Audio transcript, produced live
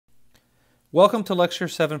Welcome to Lecture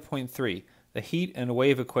 7.3, the heat and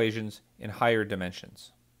wave equations in higher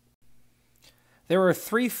dimensions. There are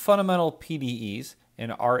three fundamental PDEs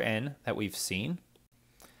in Rn that we've seen.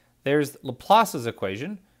 There's Laplace's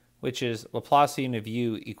equation, which is Laplacian of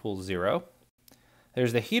u equals 0.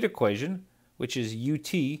 There's the heat equation, which is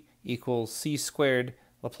ut equals c squared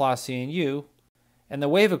Laplacian u, and the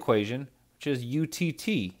wave equation, which is utt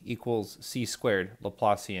equals c squared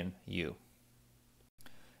Laplacian u.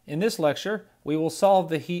 In this lecture, we will solve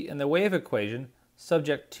the heat and the wave equation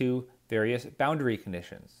subject to various boundary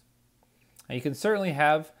conditions. Now, you can certainly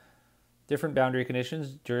have different boundary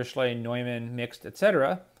conditions, Dirichlet, Neumann, mixed,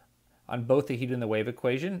 etc., on both the heat and the wave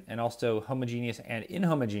equation, and also homogeneous and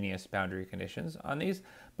inhomogeneous boundary conditions on these.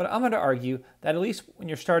 But I'm going to argue that at least when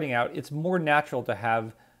you're starting out, it's more natural to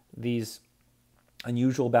have these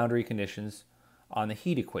unusual boundary conditions on the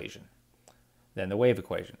heat equation than the wave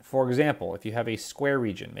equation. For example, if you have a square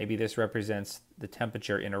region, maybe this represents the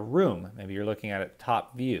temperature in a room. Maybe you're looking at a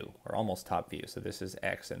top view, or almost top view. So this is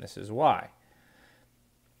X and this is Y.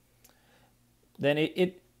 Then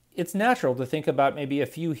it's natural to think about maybe a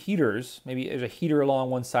few heaters. Maybe there's a heater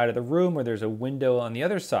along one side of the room, or there's a window on the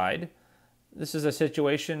other side. This is a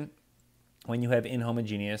situation when you have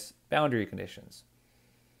inhomogeneous boundary conditions.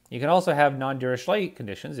 You can also have non-Dirichlet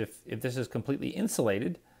conditions. If this is completely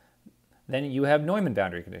insulated, then you have Neumann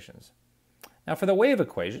boundary conditions. Now for the wave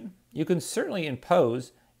equation, you can certainly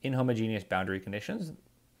impose inhomogeneous boundary conditions.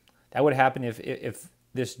 That would happen if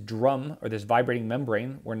this drum or this vibrating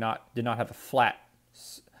membrane did not have a flat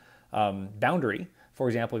boundary. For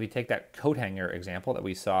example, if you take that coat hanger example that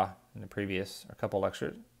we saw in the previous couple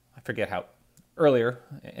lectures, I forget how, earlier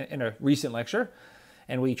in a recent lecture,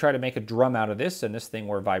 and we try to make a drum out of this and this thing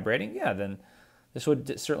were vibrating, yeah, then this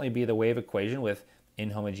would certainly be the wave equation with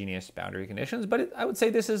inhomogeneous boundary conditions, but I would say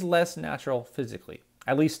this is less natural physically,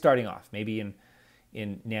 at least starting off. Maybe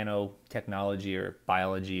in nanotechnology or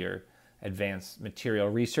biology or advanced material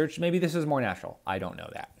research, maybe this is more natural. I don't know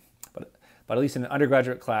that. But at least in an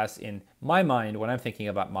undergraduate class, in my mind, when I'm thinking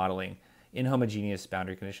about modeling, inhomogeneous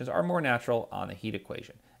boundary conditions are more natural on the heat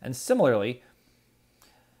equation. And similarly,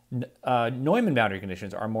 Neumann boundary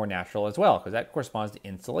conditions are more natural as well, because that corresponds to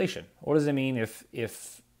insulation. What does it mean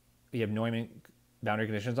if we have Neumann boundary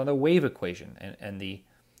conditions on the wave equation and the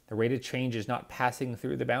rate of change is not passing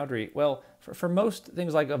through the boundary? Well, for most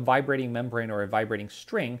things like a vibrating membrane or a vibrating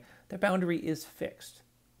string, the boundary is fixed.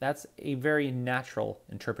 That's a very natural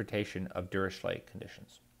interpretation of Dirichlet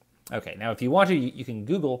conditions. Okay, now if you want to, you can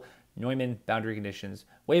Google Neumann boundary conditions,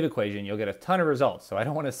 wave equation, you'll get a ton of results. So I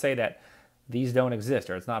don't want to say that these don't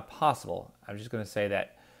exist or it's not possible. I'm just going to say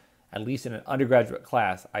that at least in an undergraduate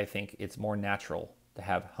class, I think it's more natural to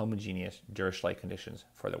have homogeneous Dirichlet conditions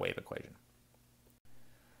for the wave equation.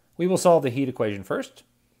 We will solve the heat equation first.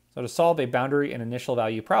 So to solve a boundary and initial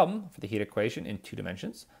value problem for the heat equation in 2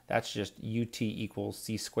 dimensions, that's just ut equals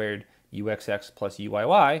c squared uxx plus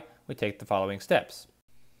uyy, we take the following steps.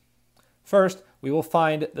 First, we will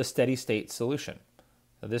find the steady state solution.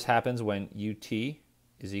 So this happens when ut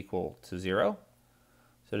is equal to 0.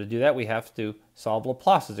 So to do that, we have to solve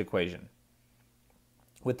Laplace's equation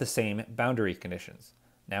with the same boundary conditions.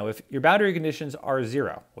 Now, if your boundary conditions are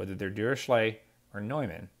 0, whether they're Dirichlet or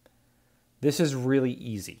Neumann, this is really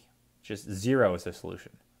easy. Just 0 is the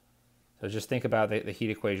solution. So just think about the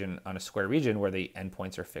heat equation on a square region where the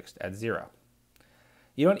endpoints are fixed at 0.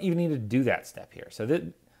 You don't even need to do that step here. So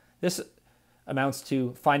this amounts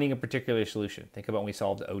to finding a particular solution. Think about when we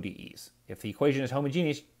solved the ODEs. If the equation is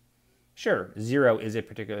homogeneous, sure, 0 is a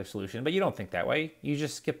particular solution, but you don't think that way. You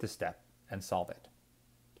just skip the step and solve it.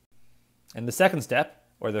 And the second step,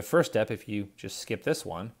 or the first step if you just skip this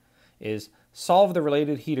one, is solve the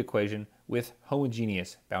related heat equation with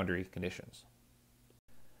homogeneous boundary conditions.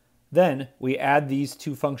 Then we add these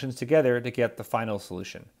two functions together to get the final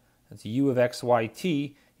solution. That's u of x, y,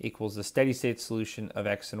 t equals the steady state solution of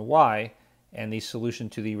x and y, and the solution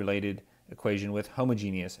to the related equation with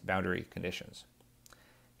homogeneous boundary conditions.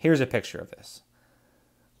 Here's a picture of this.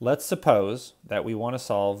 Let's suppose that we want to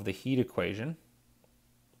solve the heat equation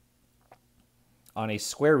on a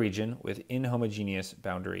square region with inhomogeneous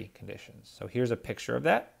boundary conditions. So here's a picture of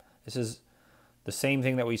that. This is the same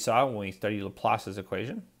thing that we saw when we studied Laplace's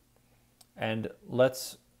equation. And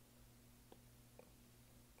let's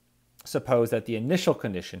suppose that the initial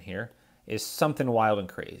condition here is something wild and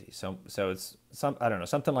crazy. So it's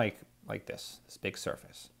something like this big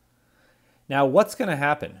surface. Now what's going to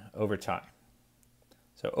happen over time?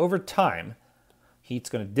 So over time, heat's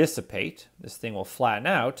going to dissipate. This thing will flatten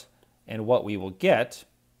out. And what we will get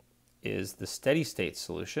is the steady state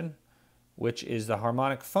solution, which is the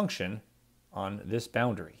harmonic function on this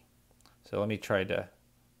boundary. So let me try to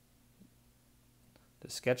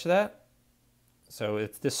sketch that. So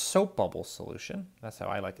it's this soap bubble solution. That's how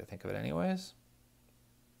I like to think of it anyways.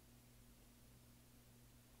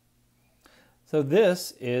 So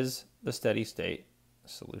this is the steady state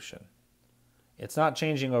solution. It's not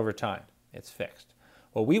changing over time. It's fixed.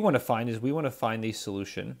 What we want to find is we want to find the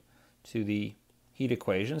solution to the heat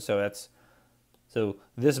equation. So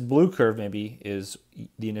this blue curve maybe is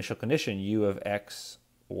the initial condition, u of x,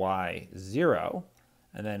 y, 0.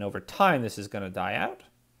 And then over time, this is going to die out.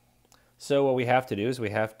 So what we have to do is we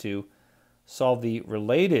have to solve the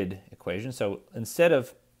related equation. So instead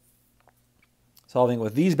of solving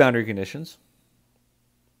with these boundary conditions,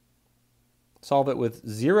 solve it with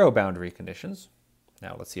 0 boundary conditions.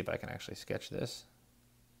 Now let's see if I can actually sketch this.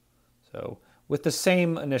 So with the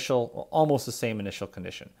same initial, almost the same initial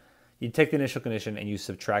condition. You take the initial condition and you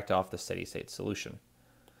subtract off the steady state solution.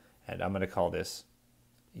 And I'm going to call this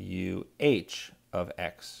UH of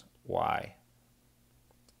x, y,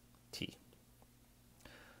 t.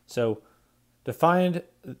 So to find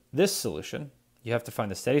this solution, you have to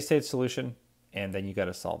find the steady state solution, and then you got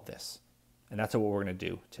to solve this. And that's what we're going to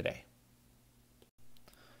do today.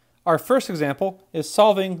 Our first example is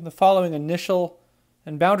solving the following initial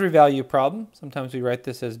and boundary value problem. Sometimes we write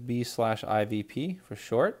this as B/IVP for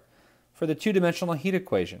short, for the two-dimensional heat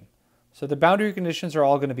equation. So the boundary conditions are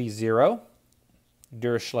all going to be 0,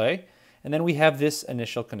 Dirichlet, and then we have this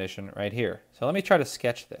initial condition right here. So let me try to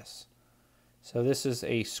sketch this. So this is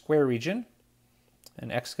a square region,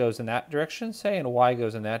 and x goes in that direction, say, and y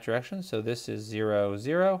goes in that direction. So this is 0,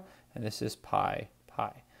 0, and this is pi,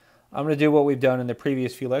 pi. I'm going to do what we've done in the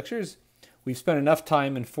previous few lectures. We've spent enough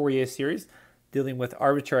time in Fourier series dealing with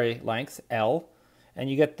arbitrary lengths, L, and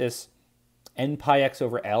you get this n pi x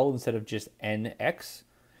over L instead of just nx.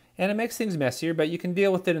 And it makes things messier, but you can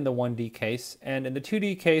deal with it in the 1D case. And in the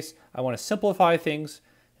 2D case, I want to simplify things.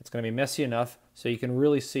 It's going to be messy enough so you can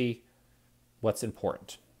really see what's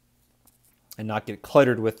important and not get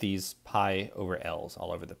cluttered with these pi over L's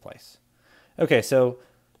all over the place. Okay, so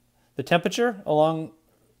the temperature along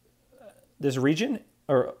this region,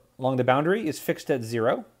 or along the boundary, is fixed at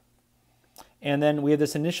 0. And then we have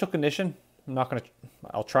this initial condition.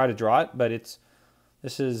 I'll try to draw it, but it's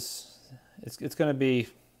going to be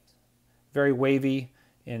very wavy,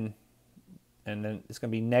 and then it's going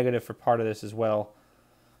to be negative for part of this as well.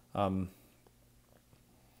 And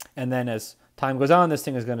then as time goes on, this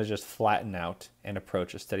thing is going to just flatten out and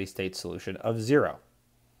approach a steady state solution of 0.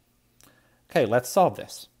 Okay, let's solve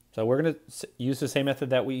this. So we're going to use the same method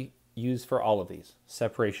that we use for all of these,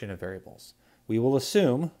 separation of variables. We will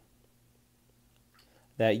assume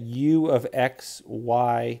that u of x,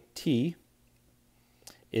 y, t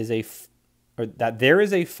is that there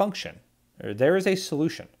is a function, or there is a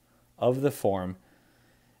solution of the form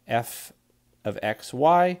f of x,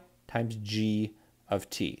 y times g of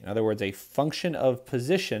t. In other words, a function of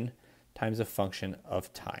position times a function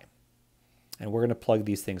of time. And we're going to plug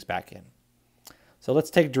these things back in. So let's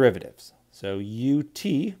take derivatives. So ut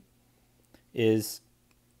is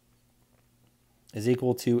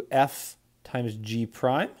equal to f times g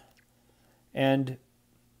prime. And,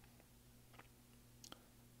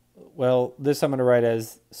 well, this I'm going to write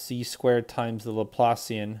as c squared times the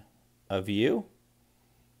Laplacian of u.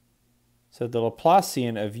 So the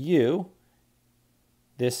Laplacian of u,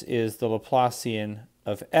 this is the Laplacian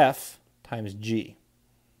of f times g.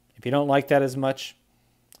 If you don't like that as much,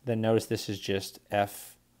 then notice this is just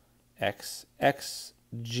f x x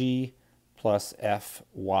g plus f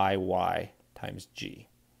y y times g.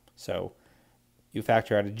 So you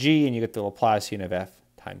factor out a g and you get the Laplacian of f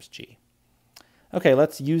times g. Okay,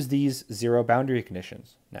 let's use these 0 boundary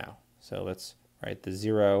conditions now. So let's write the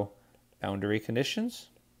 0 boundary conditions.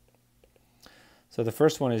 So the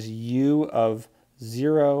first one is u of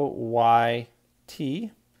 0 y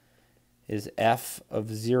t is f of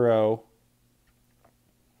 0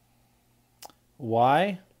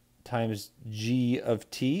 y times g of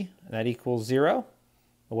t, and that equals 0.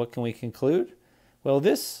 Well, what can we conclude? Well,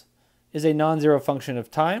 this is a non-zero function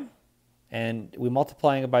of time, and we're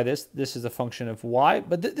multiplying it by this. This is a function of y,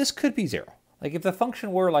 but this could be 0. Like if the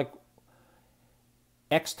function were like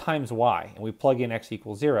x times y, and we plug in x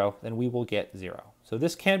equals 0, then we will get 0. So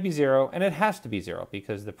this can be 0, and it has to be 0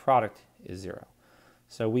 because the product is 0.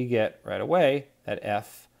 So we get right away that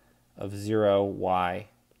f of 0 y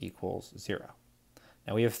equals 0.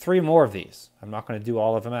 Now we have 3 more of these. I'm not going to do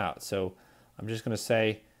all of them out, so I'm just going to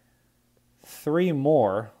say 3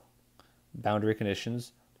 more boundary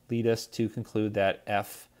conditions lead us to conclude that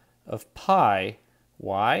f of pi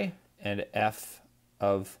y and f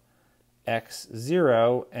of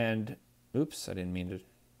x0 and, oops, I didn't mean to,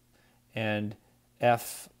 and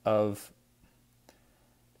f of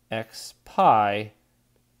x pi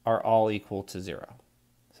are all equal to 0.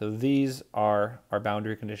 So these are our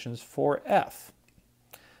boundary conditions for f.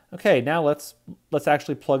 Okay, now let's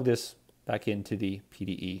actually plug this back into the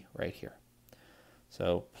PDE right here.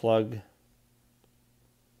 So plug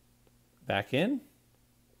back in,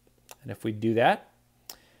 and if we do that,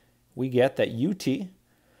 we get that ut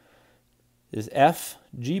is f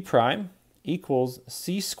g prime equals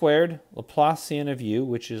c squared Laplacian of u,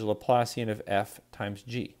 which is Laplacian of f times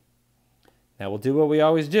g. Now we'll do what we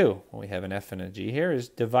always do when we have an f and a g here, is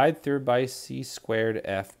divide through by c squared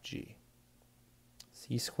fg.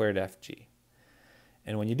 C squared fg.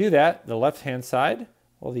 And when you do that, the left-hand side,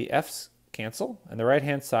 well, the f's cancel, and the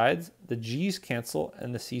right-hand sides, the g's cancel,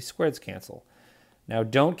 and the c squareds cancel. Now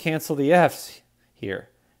don't cancel the f's here,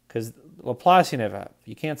 because Laplacian of f,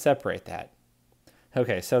 you can't separate that.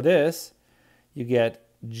 Okay, so this, you get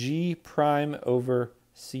g prime over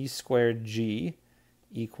c squared g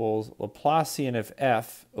equals Laplacian of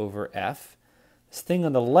f over f. This thing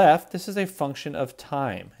on the left, this is a function of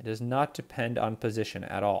time. It does not depend on position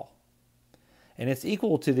at all. And it's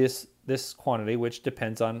equal to this quantity, which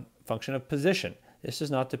depends on function of position. This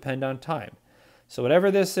does not depend on time. So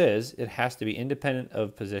whatever this is, it has to be independent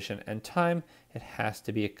of position and time. It has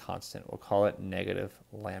to be a constant. We'll call it negative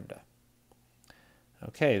lambda.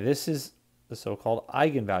 Okay, this is the so-called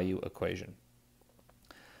eigenvalue equation.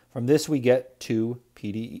 From this, we get two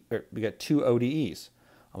ODEs.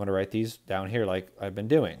 I'm going to write these down here like I've been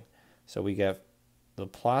doing. So we get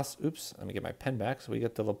Laplace, let me get my pen back. So we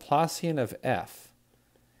get the Laplacian of f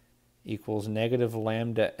equals negative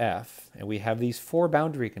lambda f. And we have these four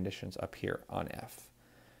boundary conditions up here on f.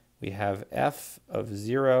 We have f of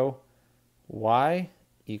 0 y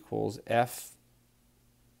equals f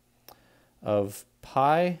of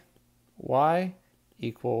pi y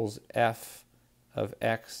equals f of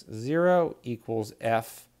x 0 equals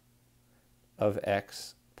f of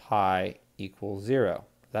x pi equals 0.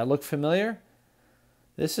 Does that look familiar?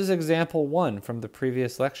 This is example 1 from the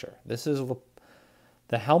previous lecture. This is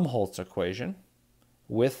the Helmholtz equation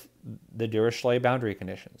with the Dirichlet boundary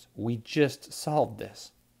conditions. We just solved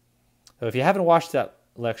this. So if you haven't watched that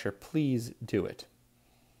lecture, please do it.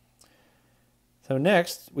 So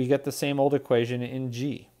next, we get the same old equation in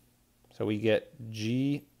G. So we get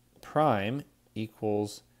G prime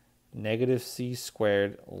equals negative c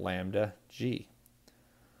squared lambda g.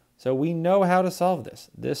 So we know how to solve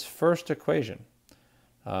this first equation.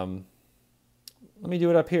 Let me do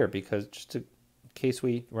it up here because just in case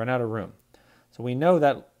we run out of room. So we know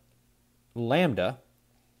that lambda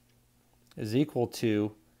is equal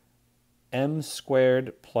to m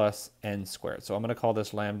squared plus n squared. So I'm going to call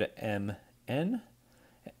this lambda mn.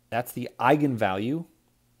 That's the eigenvalue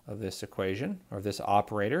of this equation, or this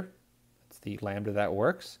operator. That's the lambda that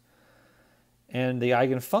works. And the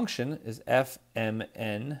eigenfunction is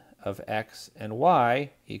fmn of x and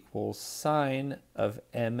y equals sine of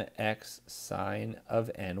mx sine of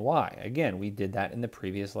ny. Again, we did that in the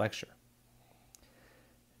previous lecture.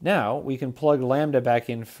 Now we can plug lambda back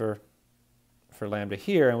in for lambda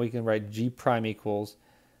here, and we can write g prime equals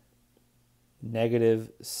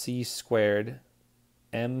negative c squared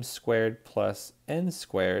m squared plus n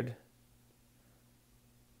squared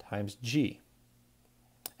times g.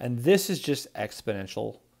 And this is just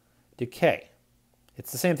exponential decay.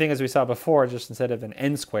 It's the same thing as we saw before, just instead of an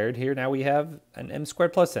n squared here, now we have an m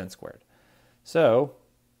squared plus n squared. So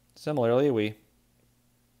similarly, we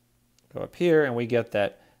go up here and we get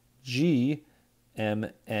that g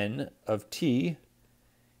mn of t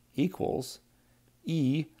equals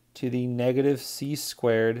e to the negative c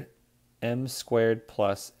squared m squared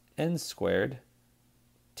plus n squared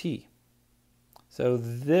t. So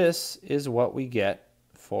this is what we get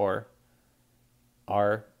for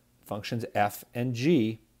our functions f and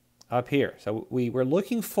g up here. So we were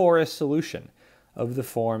looking for a solution of the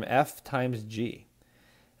form f times g.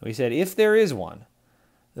 And we said if there is one,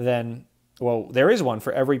 then, well, there is one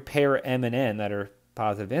for every pair m and n that are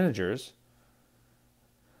positive integers,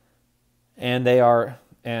 and they are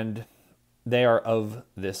of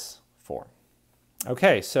this form.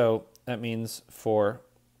 Okay, so that means for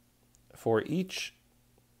each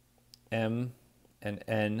m and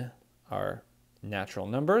n are natural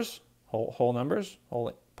numbers, whole numbers,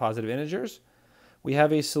 whole positive integers, we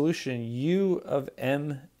have a solution u of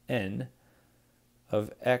mn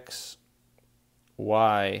of x,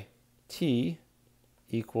 y, t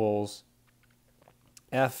equals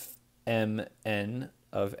fmn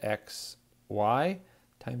of x, y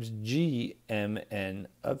times gmn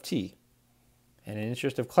of t. And in the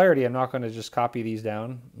interest of clarity, I'm not going to just copy these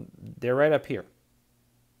down. They're right up here.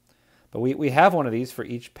 But we have one of these for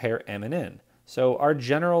each pair m and n. So our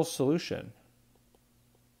general solution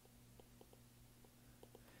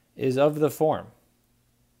is of the form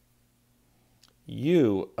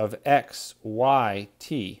u of x, y,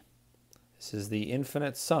 t. This is the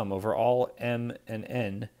infinite sum over all m and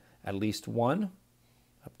n, at least 1,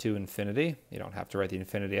 up to infinity. You don't have to write the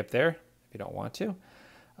infinity up there if you don't want to.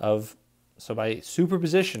 So by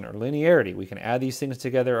superposition or linearity, we can add these things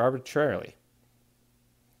together arbitrarily.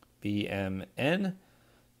 Bmn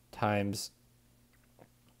times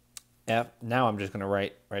f. Now I'm just going to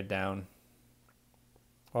write down,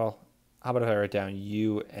 well, how about if I write down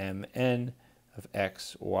umn of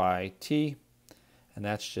x, y, t, and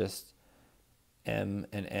that's just m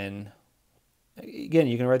and n. Again,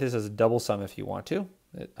 you can write this as a double sum if you want to.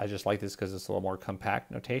 I just like this because it's a little more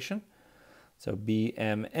compact notation. So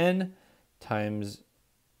bmn times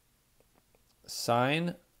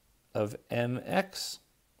sine of mx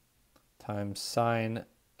times sine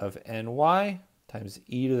of ny times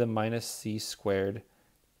e to the minus c squared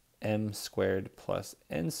m squared plus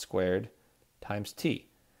n squared times t.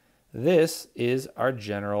 This is our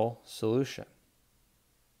general solution.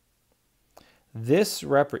 This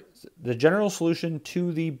represents the general solution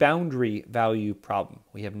to the boundary value problem.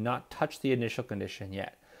 We have not touched the initial condition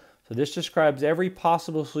yet. So this describes every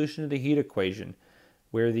possible solution to the heat equation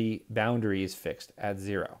where the boundary is fixed at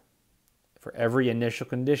 0. For every initial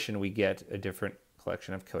condition, we get a different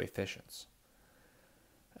collection of coefficients.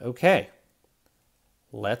 Okay,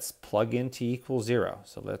 let's plug in t equals 0.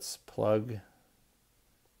 So let's plug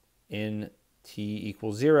in t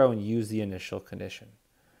equals 0 and use the initial condition.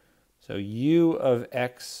 So u of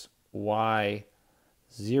x, y,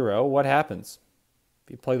 0, what happens?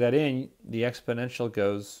 If you plug that in, the exponential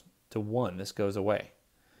goes to 1. This goes away.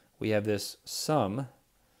 We have this sum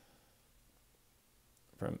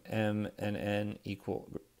from m and n equal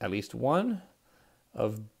at least 1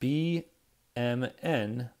 of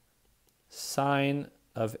bmn sine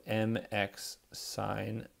of mx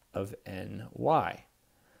sine of ny.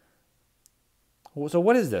 So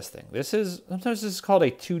what is this thing? Sometimes this is called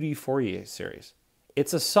a 2D Fourier series.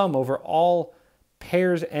 It's a sum over all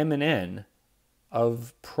pairs m and n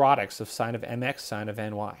of products of sine of mx, sine of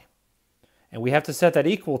ny. And we have to set that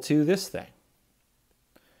equal to this thing,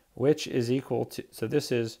 which is equal to, so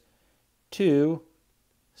this is 2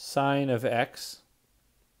 sine of x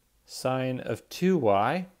sine of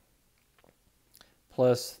 2y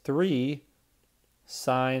plus 3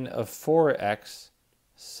 sine of 4x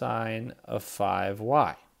sine of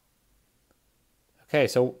 5y. Okay,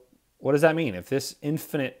 so what does that mean? If this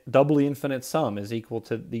infinite, doubly infinite sum is equal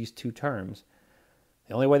to these two terms,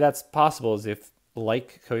 the only way that's possible is if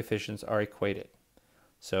like coefficients are equated.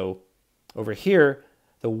 So over here,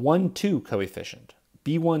 the 1, 2 coefficient,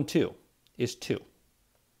 b12, is 2.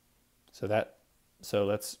 So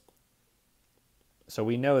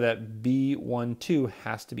we know that b12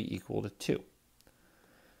 has to be equal to 2.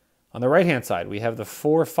 On the right-hand side, we have the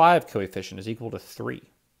 4, 5 coefficient is equal to 3.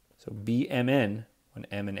 So bmn, when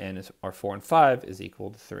m and n are 4 and 5, is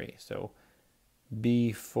equal to 3. So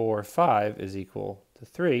b4, 5 is equal to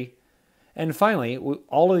 3. And finally,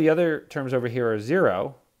 all of the other terms over here are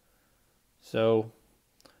 0. So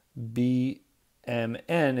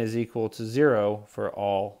bmn is equal to 0 for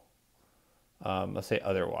all, let's say,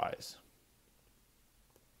 otherwise.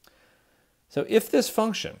 So if this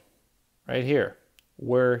function right here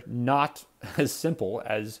were not as simple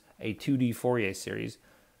as a 2D Fourier series,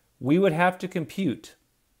 we would have to compute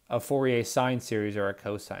a Fourier sine series or a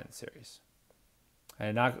cosine series.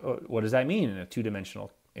 And what does that mean in a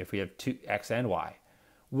two-dimensional, if we have x and y?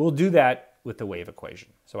 We'll do that with the wave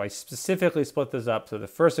equation. So I specifically split this up. So the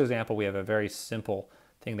first example, we have a very simple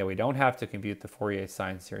thing that we don't have to compute the Fourier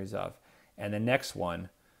sine series of. And the next one,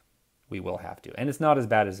 we will have to. And it's not as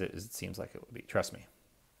bad as it seems like it would be. Trust me.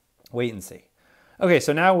 Wait and see. Okay,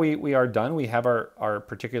 so now we are done. We have our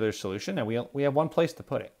particular solution, and we have one place to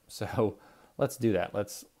put it. So let's do that.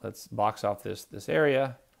 Let's box off this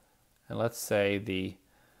area, and let's say the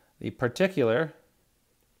particular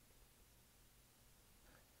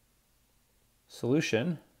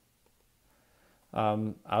solution.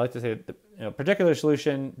 I like to say particular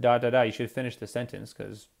solution ... You should finish the sentence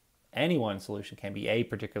because any one solution can be a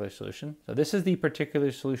particular solution. So this is the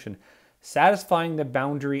particular solution satisfying the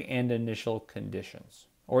boundary and initial conditions.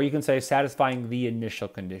 Or you can say satisfying the initial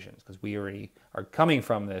conditions, because we already are coming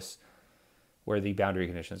from this where the boundary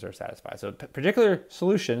conditions are satisfied. So particular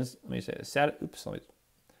solutions, let me say this,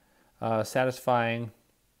 satisfying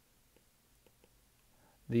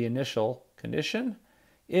the initial condition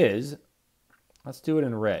is, let's do it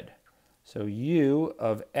in red. So u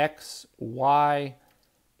of x, y,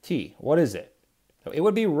 t. What is it? So it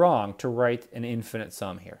would be wrong to write an infinite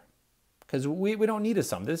sum here because we don't need a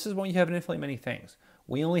sum. This is when you have infinitely many things.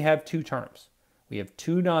 We only have two terms. We have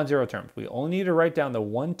two non-zero terms. We only need to write down the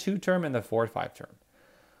 1, 2 term and the 4, 5 term.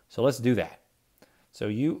 So let's do that. So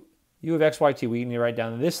you have x, y, t. We need to write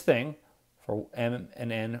down this thing for m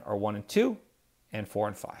and n are 1 and 2 and 4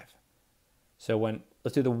 and 5. So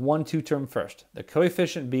let's do the 1, 2 term first. The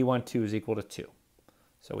coefficient b12 is equal to 2.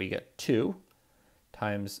 So we get 2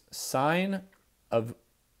 times sine of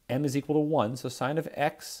m is equal to 1. So sine of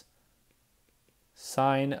x,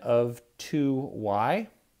 sine of 2y.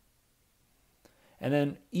 And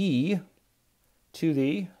then e to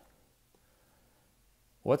the,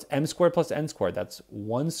 what's m squared plus n squared? That's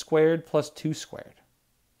 1 squared plus 2 squared.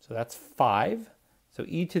 So that's 5. So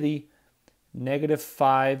e to the negative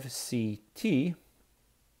 5ct.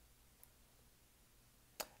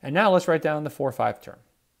 And now let's write down the 4, 5 term.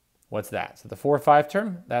 What's that? So the 4, 5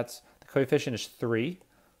 term, the coefficient is 3.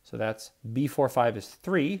 So that's b4, 5 is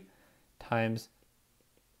 3 times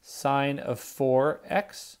sine of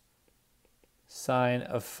 4x, sine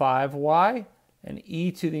of 5y, and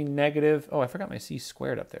e to the negative, oh, I forgot my c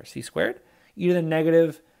squared up there. C squared? E to the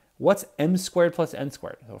negative, what's m squared plus n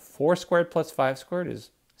squared? So 4 squared plus 5 squared is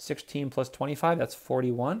 16 plus 25, that's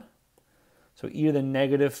 41. So e to the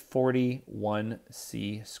negative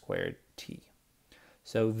 41c squared t.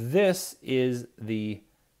 So this is the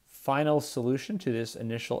final solution to this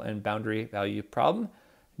initial and boundary value problem.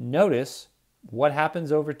 Notice what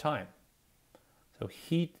happens over time. So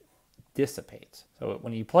heat dissipates. So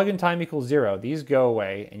when you plug in time equals 0, these go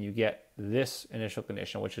away and you get this initial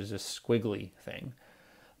condition, which is this squiggly thing.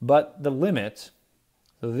 But the limit,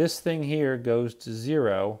 so this thing here goes to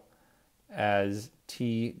 0 as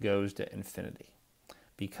t goes to infinity,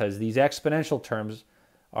 because these exponential terms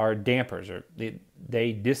are dampers, or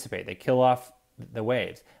they dissipate, they kill off the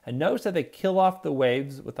waves. And notice that they kill off the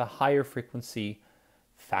waves with a higher frequency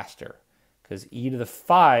faster, because e to the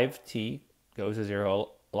 5t goes to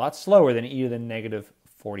 0 a lot slower than e to the negative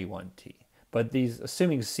 41t. But these,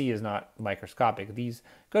 assuming c is not microscopic, these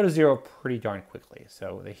go to 0 pretty darn quickly.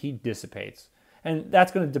 So the heat dissipates. And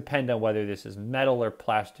that's going to depend on whether this is metal or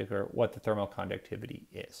plastic or what the thermal conductivity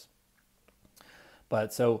is.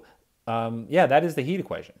 But so, yeah, that is the heat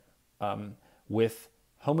equation with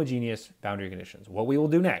homogeneous boundary conditions. What we will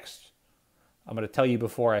do next, I'm going to tell you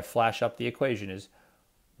before I flash up the equation, is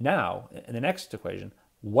now, in the next equation,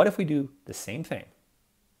 what if we do the same thing,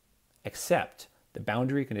 except the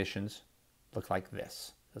boundary conditions look like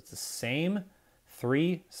this? So it's the same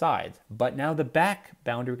 3 sides, but now the back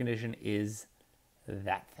boundary condition is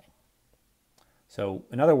that thing. So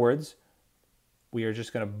in other words, we are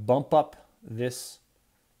just going to bump up this.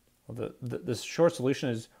 Well, the short solution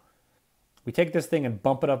is we take this thing and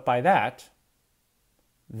bump it up by that.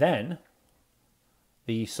 Then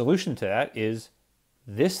the solution to that is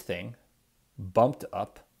this thing bumped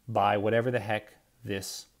up by whatever the heck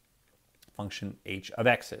this function h of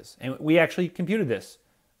x is. And we actually computed this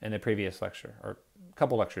in the previous lecture, or a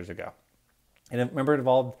couple lectures ago. And remember, it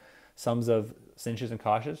involved sums of sinches and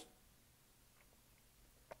coshes,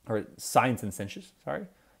 or sines and sinches, sorry.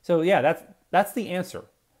 So yeah, that's the answer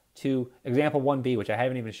to example 1b, which I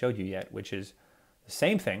haven't even showed you yet, which is the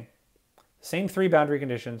same thing, same 3 boundary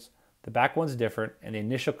conditions, the back one's different, and the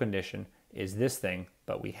initial condition is this thing,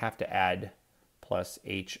 but we have to add plus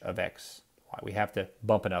h of x. We have to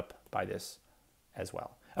bump it up by this as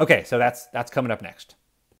well. Okay, so that's coming up next.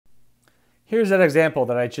 Here's that example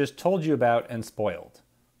that I just told you about and spoiled.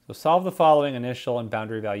 So solve the following initial and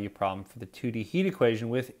boundary value problem for the 2D heat equation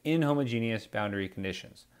with inhomogeneous boundary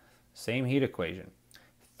conditions. Same heat equation.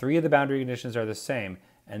 3 of the boundary conditions are the same,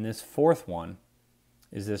 and this 4th one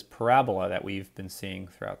is this parabola that we've been seeing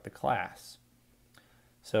throughout the class.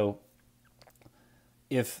 So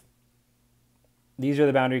if these are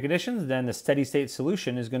the boundary conditions, then the steady state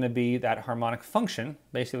solution is going to be that harmonic function,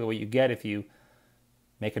 basically what you get if you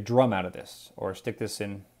make a drum out of this or stick this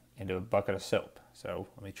into a bucket of soap. So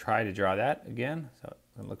let me try to draw that again. So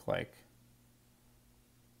it look like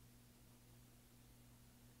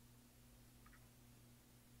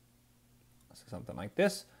something like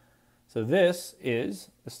this. So this is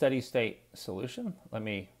the steady state solution. Let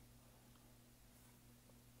me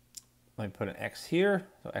put an x here.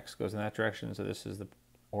 So x goes in that direction. So this is the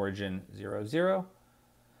origin 0, 0.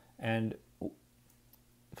 And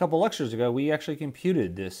a couple lectures ago, we actually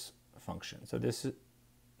computed this function. So this is,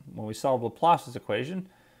 when we solved Laplace's equation,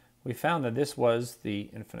 we found that this was the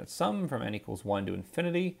infinite sum from n equals 1 to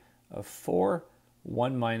infinity of 4,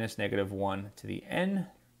 1 minus negative 1 to the n.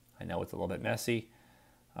 I know it's a little bit messy.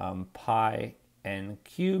 Pi n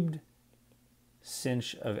cubed sinh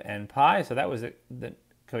of n pi, so that was the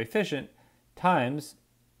coefficient, times,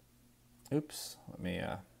 oops, let me make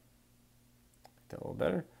that a little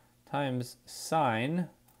better, times sine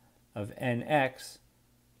of nx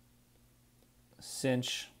sinh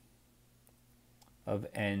of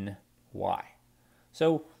ny.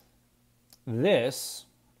 So this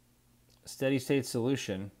steady state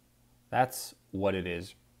solution, that's what it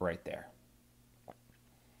is right there.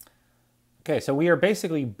 Okay, so we are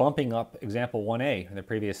basically bumping up example 1a in the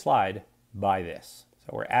previous slide by this.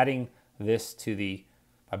 So we're adding this to the,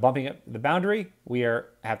 by bumping up the boundary, we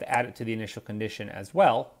have to add it to the initial condition as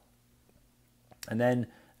well. And then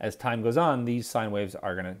as time goes on, these sine waves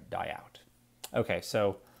are going to die out. Okay,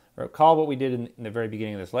 so recall what we did in the very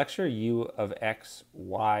beginning of this lecture. U of x,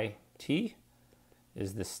 y, t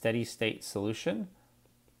is the steady state solution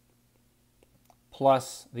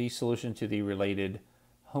plus the solution to the related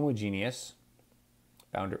homogeneous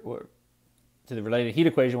boundary, or to the related heat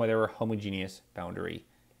equation where there were homogeneous boundary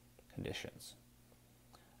conditions.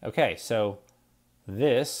 Okay, so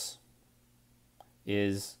this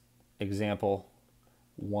is example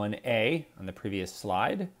 1a on the previous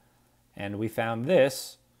slide, and we found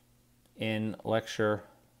this in lecture,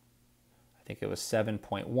 I think it was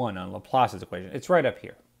 7.1 on Laplace's equation. It's right up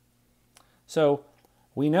here. So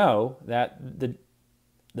we know that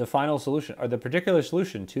the final solution, or the particular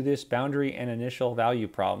solution to this boundary and initial value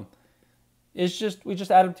problem, is we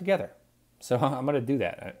just add them together. So I'm going to do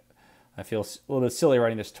that. I feel a little bit silly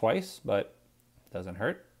writing this twice, but it doesn't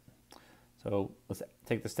hurt. So let's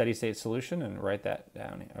take the steady state solution and write that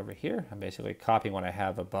down over here. I'm basically copying what I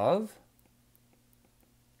have above,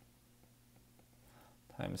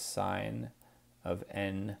 times sine of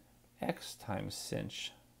nx times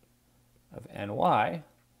sinh of ny.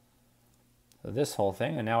 So this whole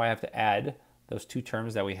thing, and now I have to add those two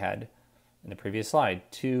terms that we had in the previous slide.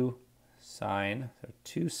 2 sine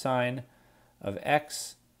of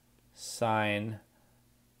x sine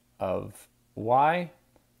of y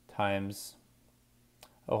times,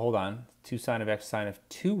 oh, hold on, 2 sine of x sine of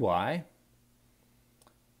 2y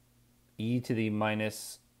e to the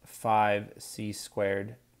minus 5c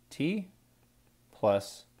squared t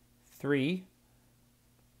plus 3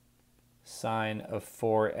 sine of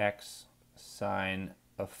 4x sine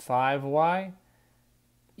of 5y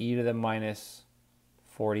e to the minus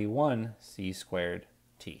 41c squared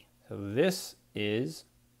t. So this is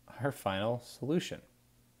our final solution.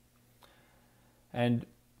 And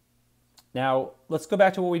now let's go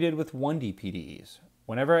back to what we did with 1D PDEs.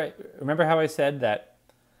 Remember how I said that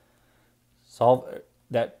solving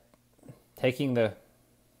a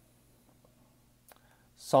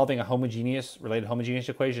related homogeneous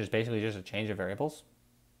equation is basically just a change of variables?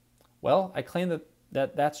 Well, I claim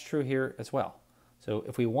that that's true here as well. So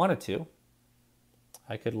if we wanted to,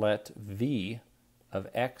 I could let v of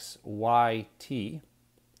x, y, t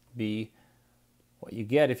be what you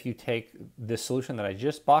get if you take this solution that I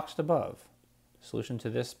just boxed above, solution to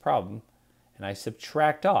this problem, and I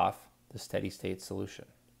subtract off the steady state solution.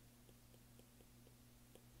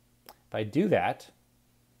 If I do that,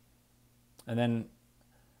 and then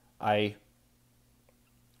I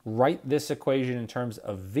write this equation in terms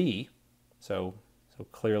of v, so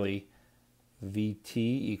clearly vt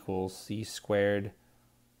equals c squared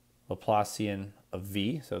Laplacian of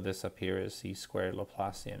v, so this up here is c squared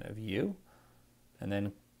Laplacian of u, and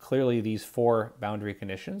then clearly these four boundary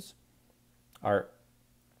conditions are,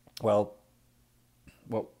 well,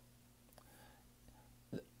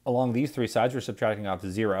 along these three sides we're subtracting off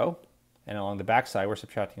 0, and along the back side we're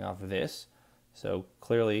subtracting off this. So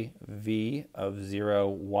clearly v of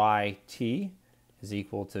 0 yt is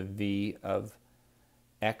equal to v of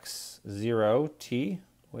x0 t,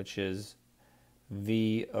 which is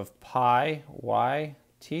v of pi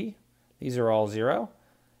yt. These are all 0.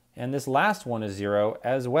 And this last one is 0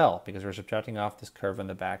 as well, because we're subtracting off this curve on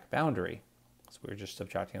the back boundary. So we're just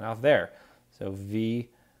subtracting it off there. So v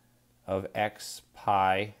of x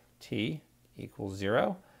pi t equals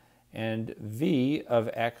 0. And v of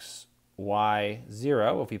x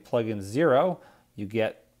y0, if we plug in 0, you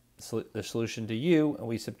get the solution to u, and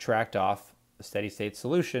we subtract off the steady state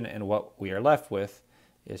solution, and what we are left with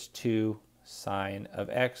is 2 sine of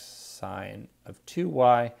x sine of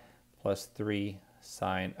 2y plus 3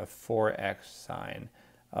 sine of 4x sine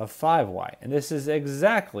of 5y. And this is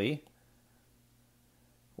exactly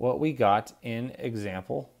what we got in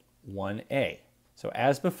example 1a. So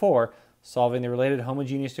as before, solving the related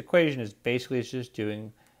homogeneous equation is basically just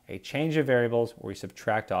doing a change of variables where we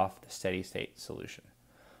subtract off the steady state solution.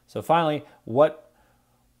 So finally, what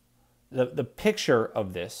the picture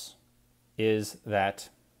of this is that,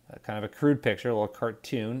 kind of a crude picture, a little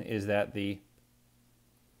cartoon, is that the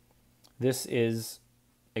this is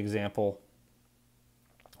example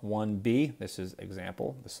 1b. This is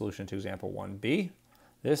the solution to example 1b.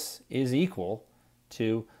 This is equal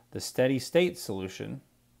to the steady state solution,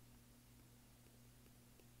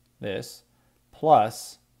 this,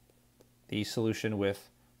 plus the solution with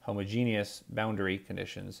homogeneous boundary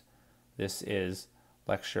conditions. This is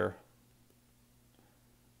lecture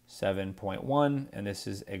 7.1, and this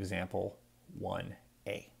is example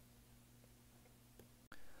 1a.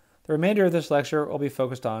 The remainder of this lecture will be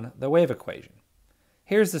focused on the wave equation.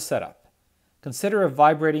 Here's the setup. Consider a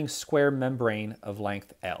vibrating square membrane of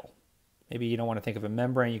length L. Maybe you don't want to think of a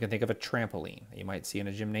membrane, you can think of a trampoline that you might see in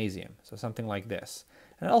a gymnasium. So something like this.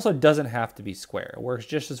 And it also doesn't have to be square. It works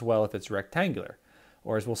just as well if it's rectangular.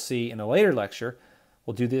 Or as we'll see in a later lecture,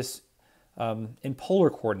 we'll do this in polar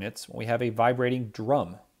coordinates when we have a vibrating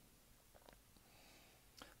drum.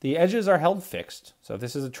 The edges are held fixed. So if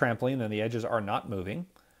this is a trampoline, then the edges are not moving.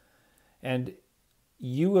 And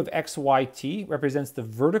u of x, y, t represents the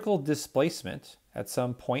vertical displacement at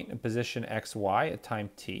some point in position x, y at time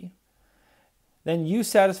t. Then u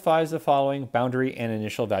satisfies the following boundary and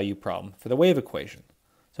initial value problem for the wave equation.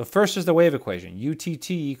 So first is the wave equation, utt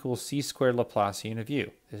equals c squared Laplacian of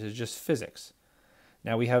u. This is just physics.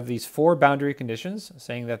 Now we have these four boundary conditions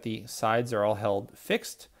saying that the sides are all held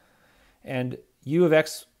fixed, and u of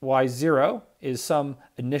x, y, 0 is some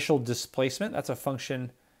initial displacement. That's a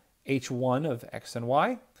function h1 of x and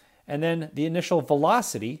y. And then the initial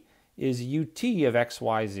velocity is ut of x,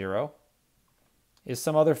 y, 0 is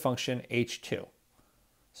some other function h2.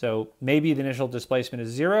 So maybe the initial displacement is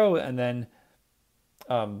 0, and then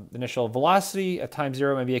the initial velocity at time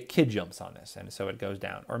 0, maybe a kid jumps on this, and so it goes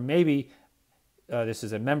down. Or maybe this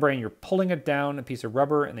is a membrane, you're pulling it down, a piece of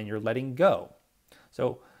rubber, and then you're letting go.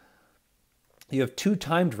 So you have two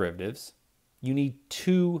time derivatives. You need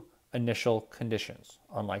two initial conditions.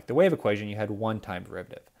 Unlike the wave equation, you had one time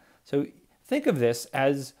derivative. So think of this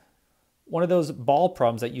as one of those ball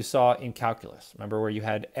problems that you saw in calculus. Remember where you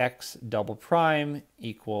had x double prime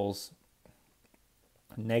equals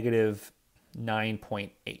negative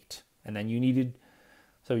 9.8. And then you needed,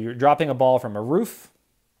 so you're dropping a ball from a roof,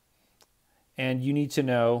 and you need to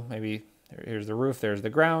know, maybe here's the roof, there's the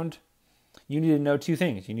ground. You need to know two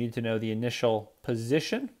things. You need to know the initial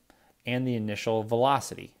position and the initial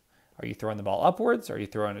velocity. Are you throwing the ball upwards? Are you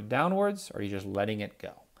throwing it downwards? Or are you just letting it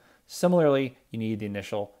go? Similarly, you need the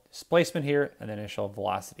initial displacement here and the initial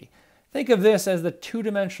velocity. Think of this as the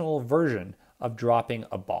two-dimensional version of dropping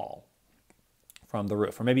a ball from the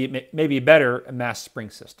roof, or maybe better, a mass spring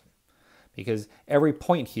system, because every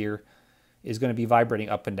point here is going to be vibrating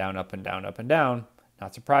up and down, up and down, up and down.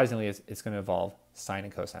 Not surprisingly, it's going to involve sine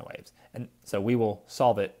and cosine waves. And so we will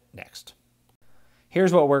solve it next.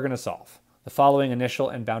 Here's what we're going to solve. The following initial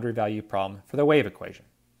and boundary value problem for the wave equation.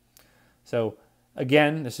 So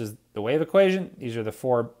again, this is the wave equation. These are the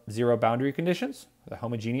four zero boundary conditions, the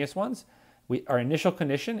homogeneous ones. Our initial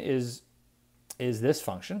condition is this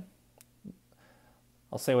function.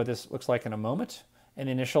 I'll say what this looks like in a moment. And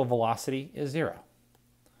the initial velocity is 0.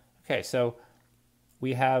 Okay, so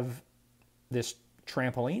we have this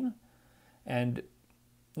trampoline. And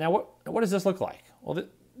now what does this look like? Well,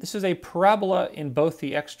 this is a parabola in both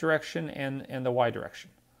the x direction and the y direction.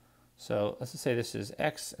 So let's just say this is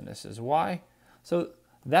x and this is y. So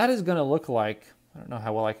that is going to look like, I don't know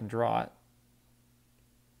how well I can draw it.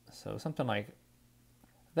 So something like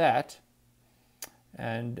that.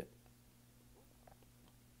 And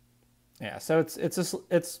yeah, so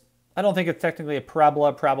it's I don't think it's technically a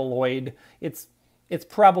parabola, paraboloid. It's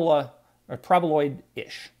parabola or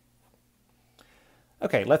paraboloid-ish.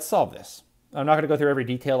 Okay, let's solve this. I'm not going to go through every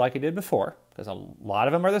detail like I did before, because a lot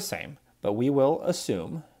of them are the same, but we will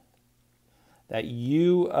assume that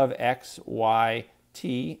u of x, y,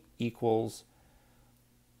 t equals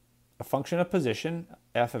a function of position,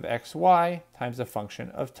 f of x, y, times a function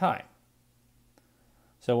of time.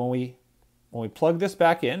 So when we plug this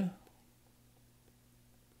back in,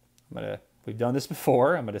 we've done this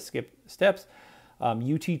before, I'm going to skip steps.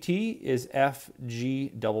 UTT is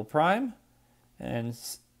fg double prime, and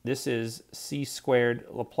this is c squared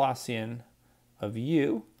Laplacian of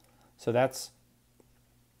u. So that's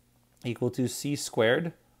equal to c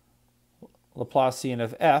squared Laplacian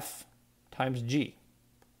of f times g.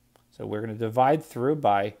 So we're going to divide through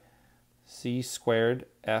by c squared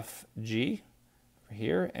fg over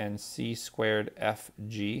here and c squared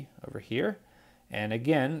fg over here. And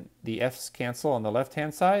again, the f's cancel on the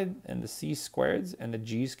left-hand side, and the c squareds and the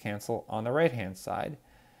g's cancel on the right-hand side.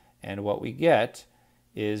 And what we get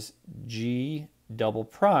is g double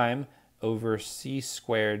prime over c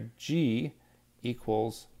squared g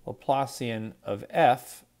equals Laplacian of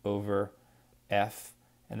f over f,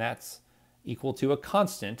 and that's equal to a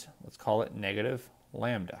constant. Let's call it negative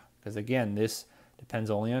lambda, because again, this depends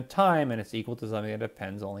only on time, and it's equal to something that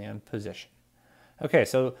depends only on position. Okay,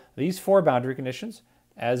 so these four boundary conditions,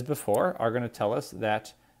 as before, are going to tell us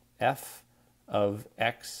that f of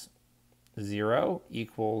x0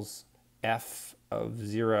 equals f of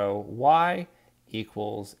 0y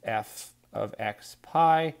equals f of x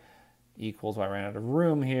pi equals, well, I ran out of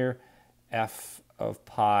room here, f of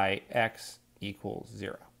pi x equals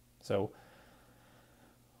 0. So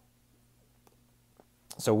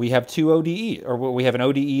we have two ODE, or we have an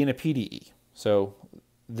ODE and a PDE. So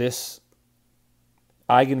this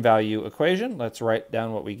eigenvalue equation, let's write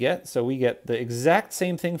down what we get. So we get the exact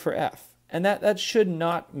same thing for f. And that should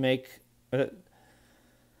not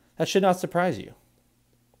surprise you,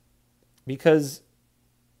 because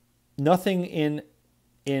nothing in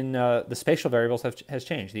the spatial variables has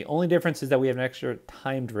changed. The only difference is that we have an extra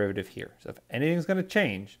time derivative here. So if anything's going to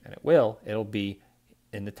change, and it'll be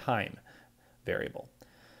in the time variable.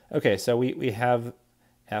 Okay, so we have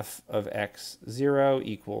f of x0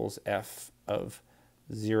 equals f of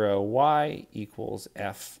 0y equals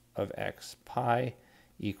f of x pi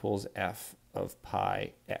equals f of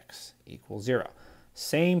pi x equals 0.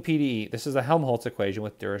 Same PDE. This is a Helmholtz equation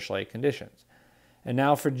with Dirichlet conditions. And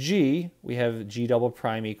now for g, we have g double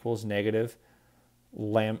prime equals negative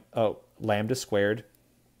lambda squared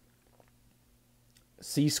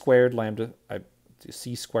c squared lambda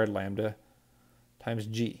times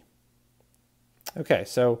g. Okay,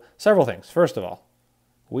 so several things. First of all,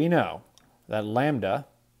 we know that lambda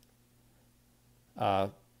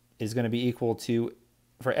is going to be equal to,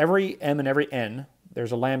 for every m and every n,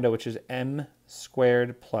 there's a lambda which is m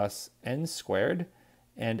squared plus n squared,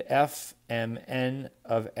 and fmn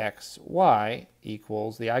of xy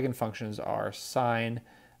equals, the eigenfunctions are sine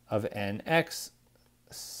of nx,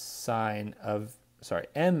 mx,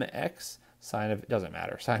 sine of, doesn't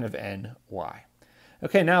matter, sine of ny.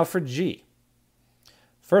 Okay, now for g.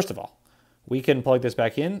 First of all, we can plug this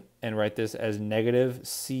back in and write this as negative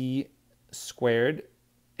c squared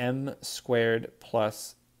m squared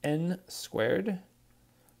plus n squared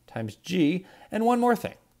times g. And one more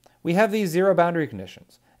thing. We have these zero boundary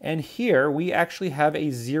conditions. And here we actually have a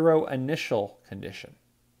zero initial condition.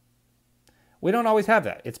 We don't always have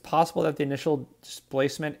that. It's possible that the initial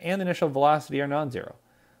displacement and the initial velocity are non-zero.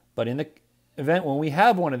 But in the event when we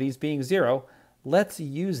have one of these being zero, let's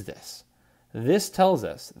use this. This tells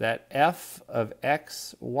us that f of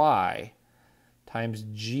xy times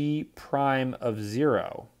g prime of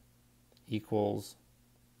 0 equals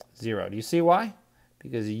 0. Do you see why?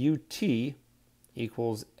 Because ut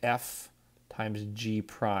equals f times g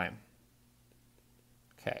prime.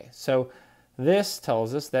 Okay, so this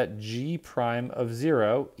tells us that g prime of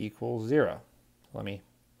 0 equals 0. Let me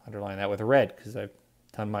underline that with red, because I've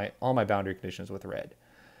done all my boundary conditions with red.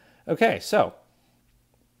 Okay, so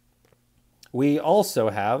we also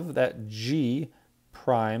have that g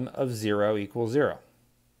prime of 0 equals 0.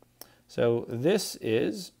 So this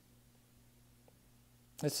is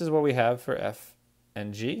what we have for f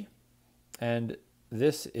and g, and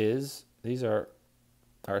these are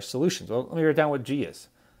our solutions. Well, let me write down what g is.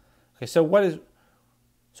 Okay, so what is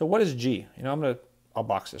g? You know, I'll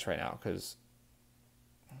box this right now because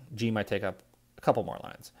g might take up a couple more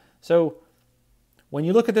lines. So when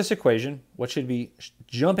you look at this equation, what should be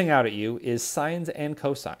jumping out at you is sines and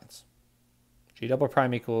cosines. G double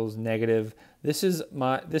prime equals negative.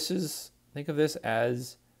 Think of this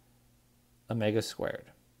as omega squared.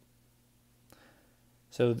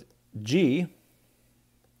 So g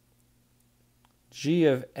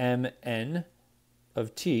of mn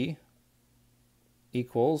of t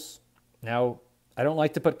equals, now I don't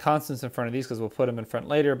like to put constants in front of these because we'll put them in front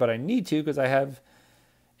later, but I need to because I have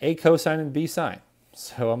a cosine and b sine.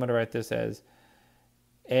 So I'm going to write this as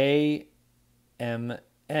a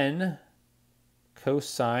mn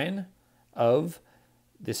cosine of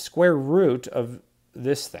the square root of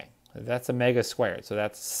this thing. That's omega squared. So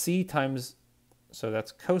that's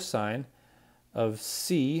that's cosine of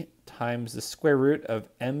c times the square root of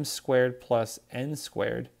m squared plus n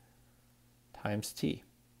squared times t,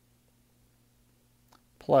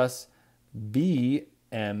 plus bmn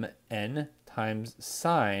times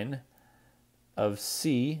sine of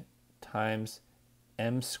c times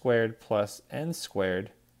m squared plus n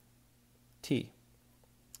squared t.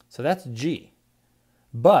 So that's g.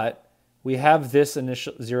 But we have this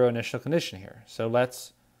zero initial condition here. So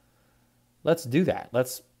let's do that.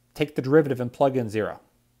 Let's take the derivative and plug in 0.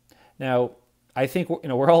 Now, I think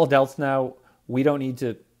we're all adults now. We don't need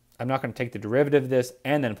to, I'm not going to take the derivative of this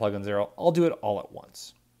and then plug in 0. I'll do it all at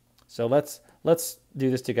once. So let's let's do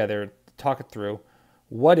this together, talk it through.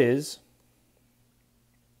 What is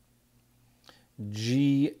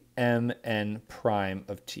gmn prime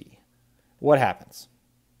of t? What happens?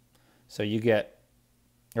 So you get,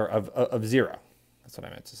 or of 0. That's what I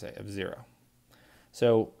meant to say, of 0.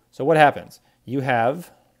 So what happens? You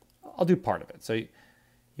have, I'll do part of it. So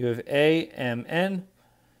you have amn,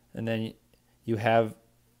 and then you have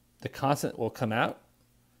the constant will come out,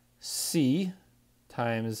 c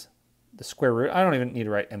times the square root. I don't even need to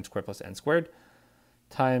write m squared plus n squared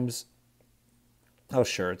times, oh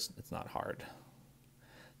sure, it's not hard,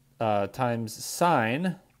 times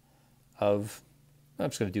sine of, I'm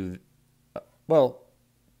just going to do, well,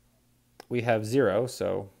 we have 0,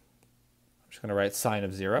 so I'm just going to write sine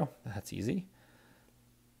of 0. That's easy.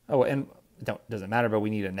 Oh, and doesn't matter, but we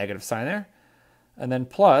need a negative sign there. And then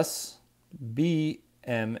plus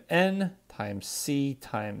bmn times c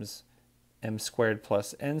times m squared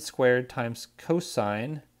plus n squared times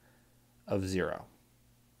cosine of 0.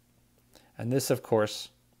 And this, of course,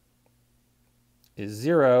 is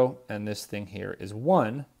 0, and this thing here is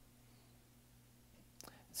 1.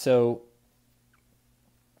 So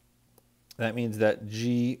that means that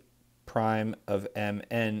g prime of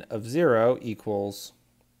mn of 0 equals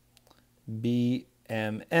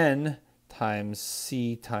bmn times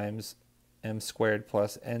c times m squared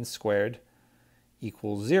plus n squared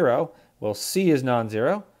equals 0. Well, c is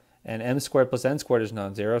non-zero, and m squared plus n squared is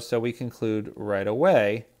non-zero, so we conclude right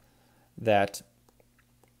away that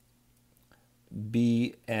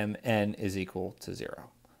bmn is equal to 0.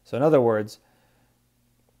 So in other words,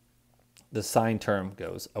 the sine term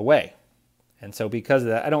goes away. And so because of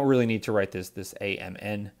that, I don't really need to write this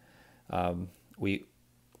amn. I'm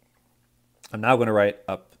now going to write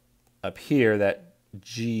up here that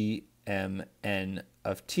gmn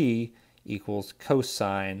of t equals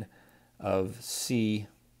cosine of c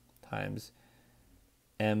times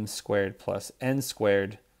m squared plus n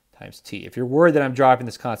squared times t. If you're worried that I'm dropping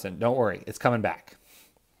this constant, don't worry, it's coming back.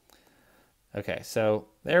 Okay, so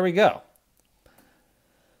there we go.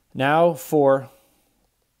 Now for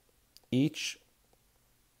each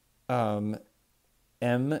m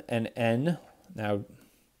and n. Now,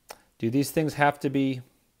 do these things have to be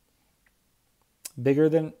bigger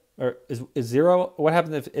than, or is 0? What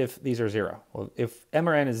happens if these are 0? Well, if m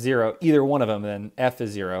or n is 0, either one of them, then f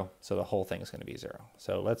is 0, so the whole thing is going to be 0.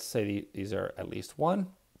 So let's say these are at least 1.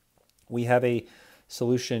 We have a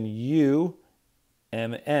solution u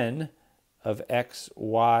mn of x,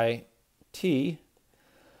 y, t,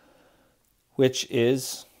 which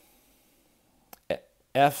is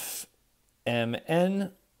f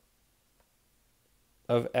mn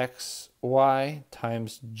of x, y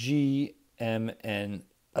times g mn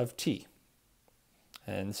of t.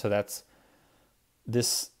 And so that's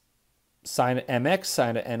this sine of mx,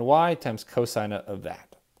 sine of ny times cosine of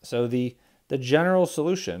that. So the general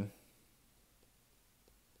solution,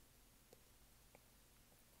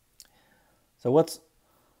 so what's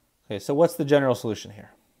the general solution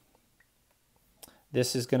here?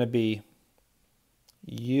 This is going to be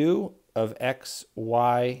u of x,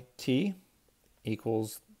 y, t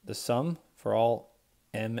equals the sum for all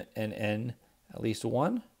m and n at least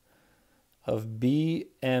 1 of b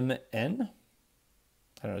m n.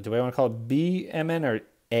 I don't know, do I want to call it b m n or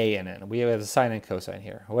a n n? We have a sine and cosine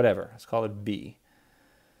here, whatever. Let's call it b.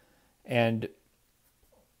 And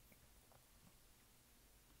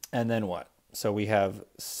then what? So we have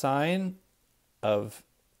sine of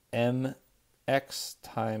mx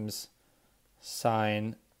times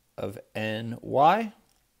sine of ny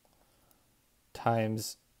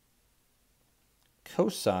times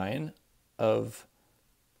cosine of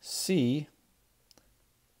c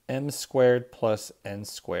m squared plus n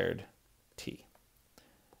squared t.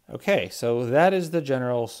 Okay, so that is the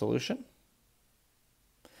general solution.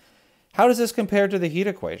 How does this compare to the heat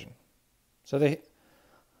equation? So the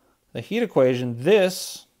heat equation,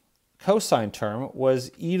 this cosine term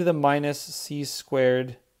was e to the minus c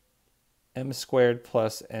squared m squared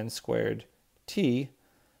plus n squared t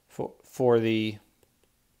for the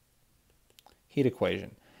heat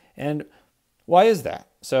equation. And why is that?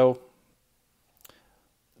 So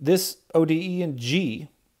this ODE and G,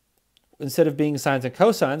 instead of being sines and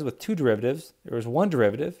cosines with 2 derivatives, there was 1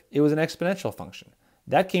 derivative. It was an exponential function.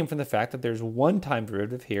 That came from the fact that there's 1 time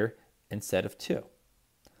derivative here instead of 2.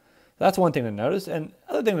 That's one thing to notice. And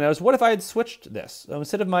other thing to notice, what if I had switched this? So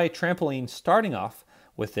instead of my trampoline starting off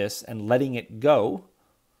with this and letting it go,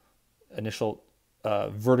 initial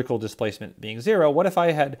vertical displacement being 0, what if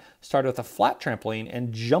I had started with a flat trampoline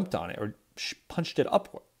and jumped on it or punched it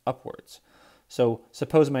upwards? So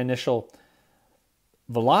suppose my initial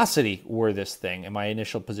velocity were this thing and my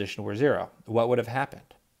initial position were 0, what would have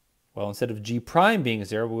happened? Well, instead of g prime being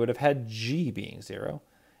 0, we would have had g being 0.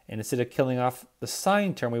 And instead of killing off the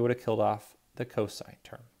sine term, we would have killed off the cosine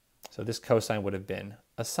term. So this cosine would have been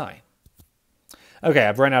a sine. Okay,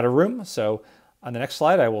 I've run out of room, so on the next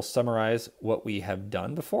slide, I will summarize what we have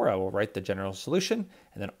done before. I will write the general solution,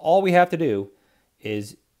 and then all we have to do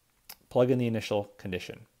is plug in the initial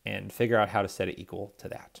condition and figure out how to set it equal to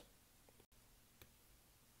that.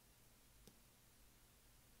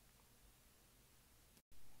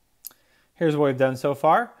 Here's what we've done so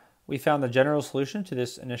far. We found the general solution to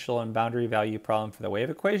this initial and boundary value problem for the wave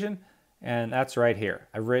equation, and that's right here.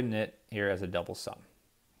 I've written it here as a double sum.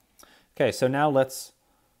 Okay, so now let's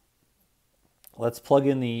plug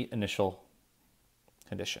in the initial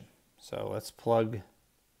condition. So let's plug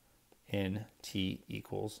in t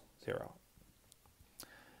equals 0.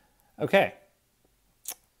 Okay,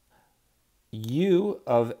 u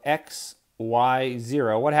of x, y,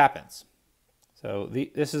 0, what happens? So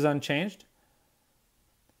this is unchanged.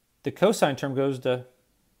 The cosine term goes to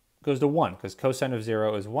 1 because cosine of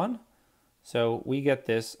 0 is 1. So we get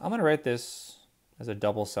this. I'm going to write this as a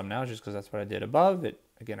double sum now just because that's what I did above.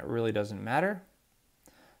 Again, it really doesn't matter.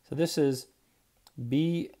 So this is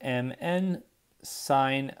bmn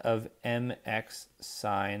sine of mx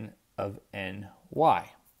sine of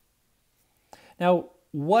ny. Now,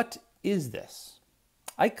 what is this?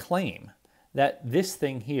 I claim that this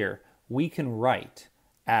thing here we can write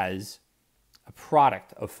as a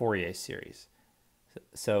product of Fourier series.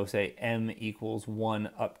 So say m equals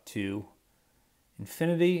 1 up to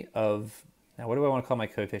infinity of, now what do I want to call my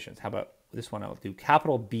coefficients? How about this one? I'll do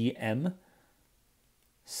capital Bm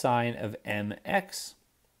sine of mx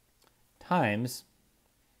times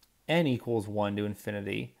n equals 1 to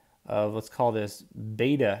infinity of, let's call this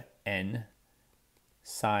beta n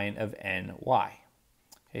sine of ny.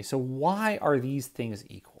 Okay, so why are these things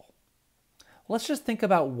equal? Let's just think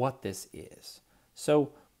about what this is.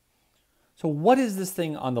 So what is this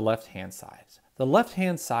thing on the left-hand side? The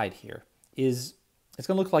left-hand side here is, it's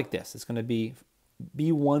going to look like this. It's going to be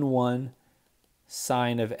b11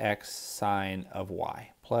 sine of x sine of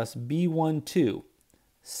y plus b12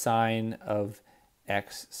 sine of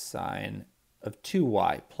x sine of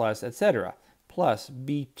 2y plus etc. plus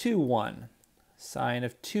b21 sine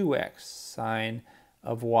of 2x sine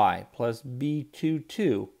of y plus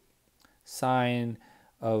b22 sine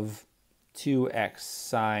of 2x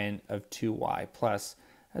sine of 2y plus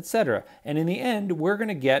etc. And in the end, we're going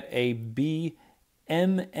to get a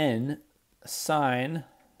bmn sine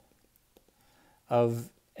of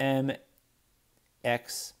mx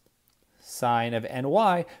sine of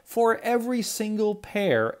ny for every single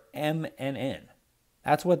pair m and n.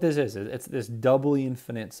 That's what this is. It's this doubly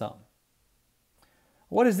infinite sum.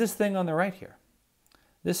 What is this thing on the right here?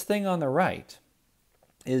 This thing on the right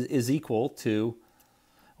is equal to,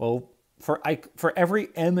 well, for every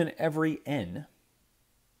m and every n,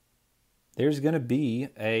 there's going to be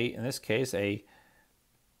in this case, a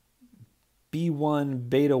b1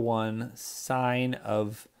 beta 1 sine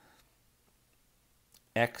of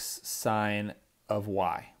x sine of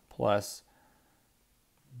y plus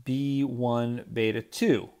b1 beta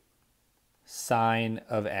 2 sine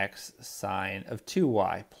of x sine of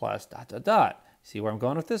 2y plus dot dot dot. See where I'm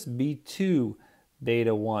going with this? b2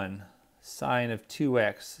 beta 1 sine of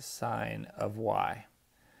 2x sine of y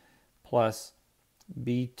plus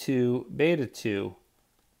b2 beta 2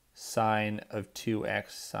 sine of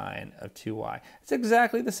 2x sine of 2y. It's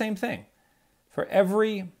exactly the same thing. For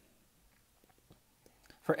every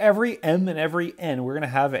m and every n, we're going to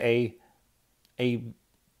have a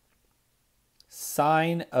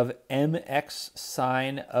sine of mx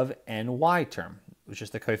sine of ny term, which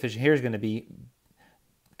is the coefficient here is going to be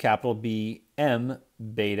capital B m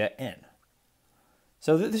beta n.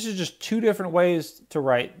 So this is just two different ways to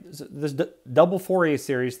write. This double Fourier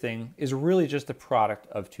series thing is really just a product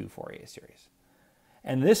of two Fourier series.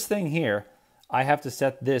 And this thing here, I have to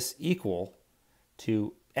set this equal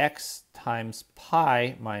to x times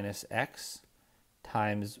pi minus x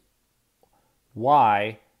times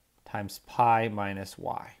y times pi minus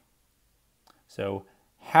y. So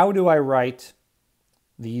how do I write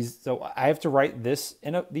these? So I have to write this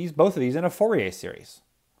in both of these in a Fourier series.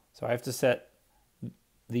 So I have to set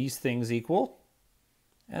these things equal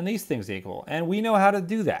and these things equal. And we know how to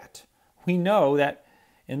do that. We know that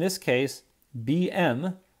in this case,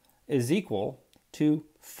 Bm is equal to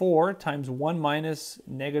 4 times 1 minus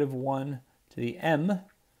negative 1 to the m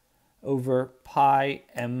over pi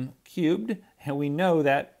m cubed. And we know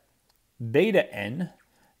that beta n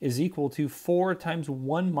is equal to 4 times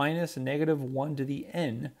 1 minus negative 1 to the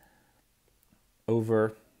n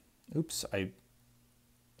over, oops, I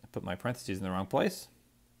put my parentheses in the wrong place.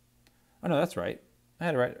 Oh no, that's right. I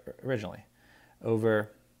had it right originally.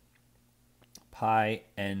 Over pi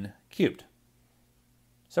n cubed.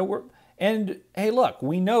 So and hey, look,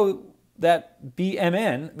 we know that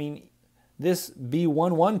Bmn, I mean, this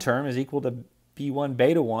B11 term is equal to B1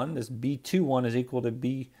 beta 1. This B21 is equal to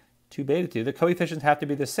B2 beta 2. The coefficients have to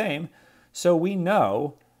be the same. So we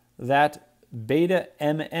know that beta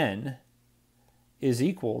Mn is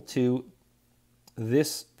equal to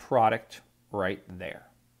this product right there.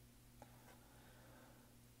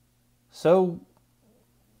 So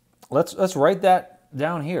let's write that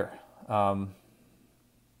down here. I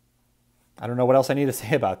don't know what else I need to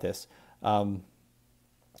say about this.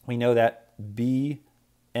 We know that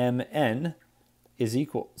Bmn is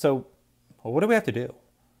equal. So well, what do we have to do?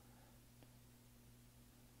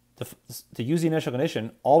 To use the initial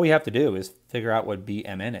condition, all we have to do is figure out what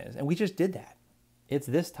Bmn is. And we just did that. It's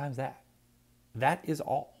this times that. That is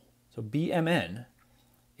all. So Bmn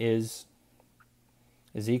is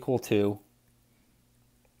equal to,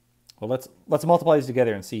 well, let's multiply these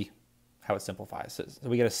together and see how it simplifies. So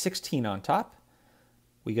we get a 16 on top.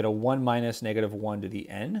 We get a 1 minus negative 1 to the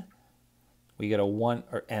n. We get a 1,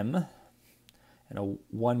 or m, and a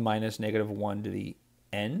 1 minus negative 1 to the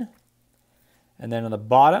n. And then on the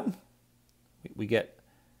bottom, we get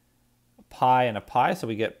a pi and a pi, so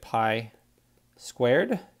we get pi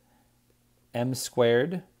squared,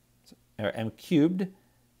 or m cubed,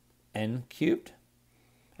 n cubed.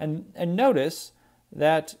 And notice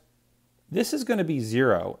that this is going to be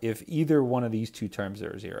 0 if either one of these two terms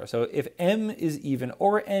are 0. So if m is even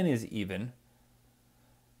or n is even,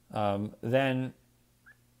 then,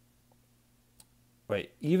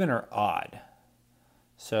 wait, even or odd?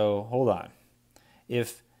 So hold on. So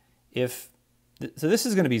this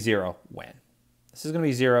is going to be 0 when? This is going to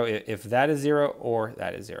be 0 if that is 0 or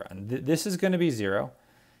that is 0. And this is going to be 0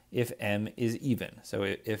 if m is even. So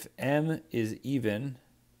if m is even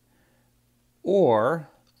or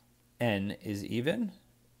n is even,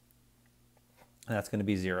 that's going to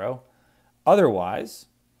be 0. Otherwise,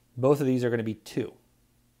 both of these are going to be 2.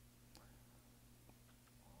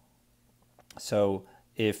 So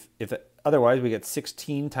otherwise, we get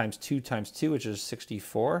 16 times 2 times 2, which is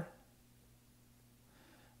 64,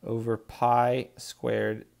 over pi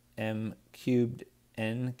squared m cubed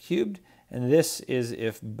n cubed. And this is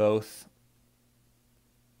if both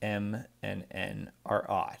m and n are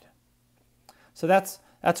odd. So that's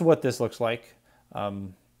what this looks like.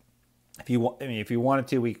 If you wanted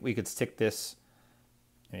to, we could stick this.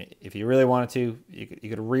 If you really wanted to, you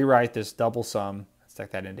could rewrite this double sum,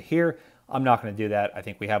 stick that into here. I'm not going to do that. I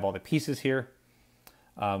think we have all the pieces here.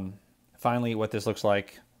 Finally, what this looks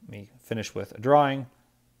like, let me finish with a drawing.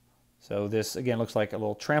 So this, again, looks like a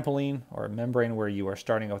little trampoline or a membrane where you are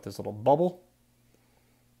starting out with this little bubble.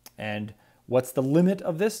 And what's the limit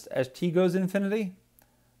of this as t goes infinity?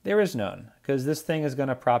 There is none, because this thing is going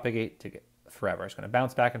to propagate forever. It's going to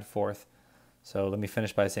bounce back and forth. So let me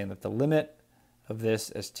finish by saying that the limit of this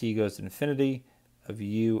as t goes to infinity of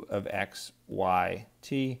u of x, y,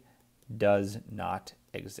 t does not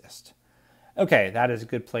exist. Okay, that is a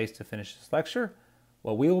good place to finish this lecture.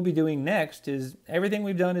 What we will be doing next is everything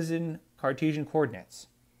we've done is in Cartesian coordinates.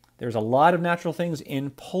 There's a lot of natural things in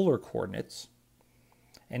polar coordinates.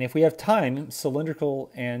 And if we have time, cylindrical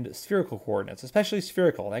and spherical coordinates, especially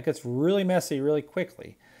spherical, that gets really messy really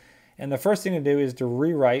quickly. And the first thing to do is to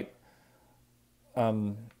rewrite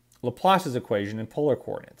Laplace's equation in polar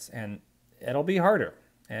coordinates. And it'll be harder.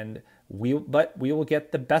 But we will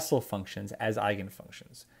get the Bessel functions as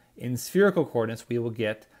eigenfunctions. In spherical coordinates, we will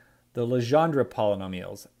get the Legendre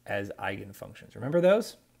polynomials as eigenfunctions. Remember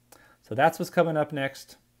those? So that's what's coming up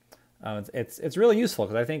next. It's really useful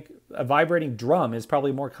because I think a vibrating drum is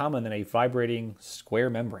probably more common than a vibrating square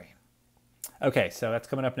membrane. Okay, so that's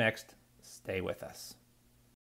coming up next. Stay with us.